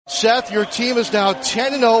Seth, your team is now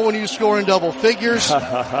 10-0 when you score in double figures.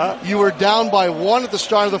 You were down by 1 at the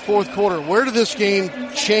start of the fourth quarter. Where did this game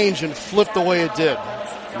change and flip the way it did?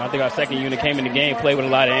 I think our second unit came in the game, played with a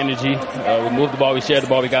lot of energy. We moved the ball, we shared the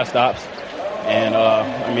ball, we got stops. And,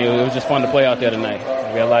 it was just fun to play out there tonight.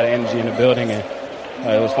 We had a lot of energy in the building, and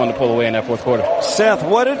it was fun to pull away in that fourth quarter. Seth,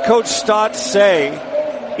 what did Coach Stott say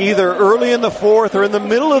either early in the fourth or in the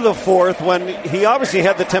middle of the fourth when he obviously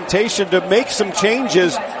had the temptation to make some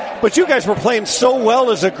changes, but you guys were playing so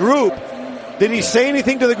well as a group? Did he say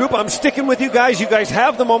anything to the group? I'm sticking with you guys. You guys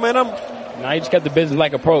have the momentum. No, he just kept the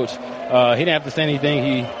business-like approach. He didn't have to say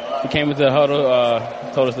anything. He came into the huddle,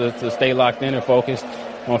 told us to stay locked in and focused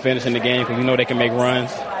on finishing the game because we know they can make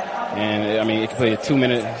runs. And, it could play a 2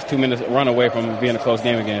 minutes run away from being a close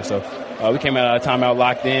game again. So we came out of timeout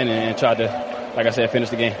locked in and tried to, like I said,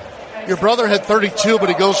 finish the game. Your brother had 32, but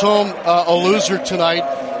he goes home a loser tonight.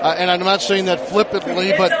 And I'm not saying that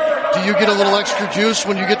flippantly, but do you get a little extra juice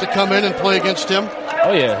when you get to come in and play against him?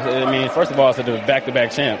 Oh, yeah. First of all, it's the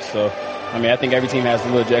back-to-back champs. So, I think every team has a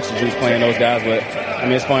little extra juice playing those guys. But,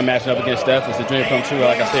 it's fun matching up against Steph. It's a dream come true,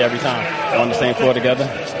 like I say, every time. We're on the same floor together.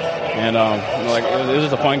 And, it was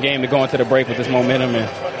just a fun game to go into the break with this momentum and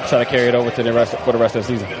try to carry it over to for the rest of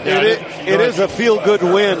the season. It is a feel-good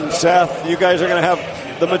win, Seth. You guys are going to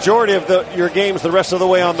have the majority of your games the rest of the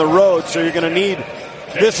way on the road, so you're going to need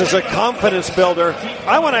this as a confidence builder.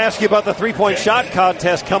 I want to ask you about the three-point shot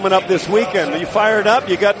contest coming up this weekend. Are you fired up?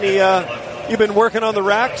 You got any? You've been working on the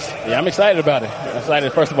racks? Yeah, I'm excited about it. I'm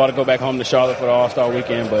excited, first of all, to go back home to Charlotte for the All-Star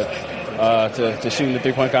weekend, but to shoot in the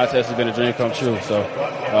three-point contest has been a dream come true. So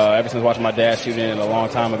ever since watching my dad shooting it a long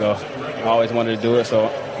time ago, I always wanted to do it. So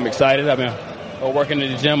I'm excited. I've been working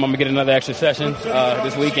in the gym. I'm going to get another extra session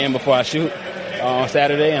this weekend before I shoot on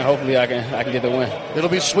Saturday, and hopefully I can get the win. It'll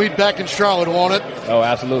be sweet back in Charlotte, won't it? Oh,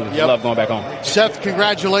 absolutely. Yep. I love going back home. Seth,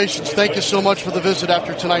 congratulations. Thank you so much for the visit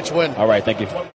after tonight's win. All right, thank you.